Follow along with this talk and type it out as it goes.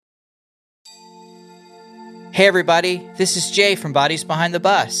Hey everybody, this is Jay from Bodies Behind the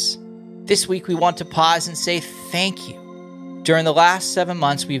Bus. This week we want to pause and say thank you. During the last 7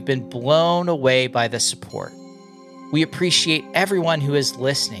 months, we've been blown away by the support. We appreciate everyone who is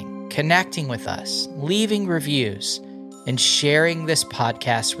listening, connecting with us, leaving reviews, and sharing this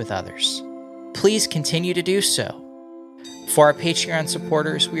podcast with others. Please continue to do so. For our Patreon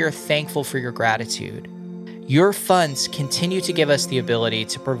supporters, we are thankful for your gratitude. Your funds continue to give us the ability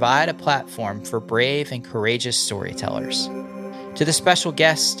to provide a platform for brave and courageous storytellers. To the special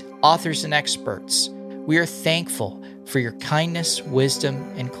guests, authors, and experts, we are thankful for your kindness, wisdom,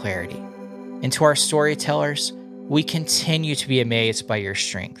 and clarity. And to our storytellers, we continue to be amazed by your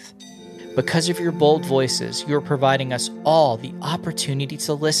strength. Because of your bold voices, you are providing us all the opportunity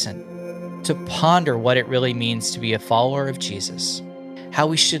to listen, to ponder what it really means to be a follower of Jesus, how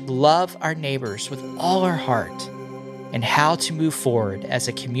we should love our neighbors with all our heart, and how to move forward as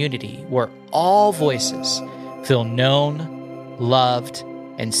a community where all voices feel known, loved,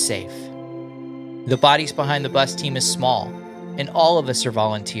 and safe. The Bodies Behind the Bus team is small, and all of us are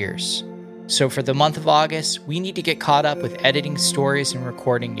volunteers. So for the month of August, we need to get caught up with editing stories and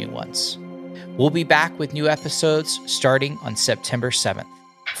recording new ones. We'll be back with new episodes starting on September 7th.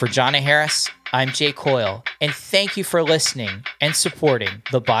 For Jonna Harris, I'm Jay Coyle, and thank you for listening and supporting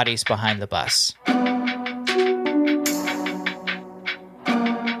the Bodies Behind the Bus.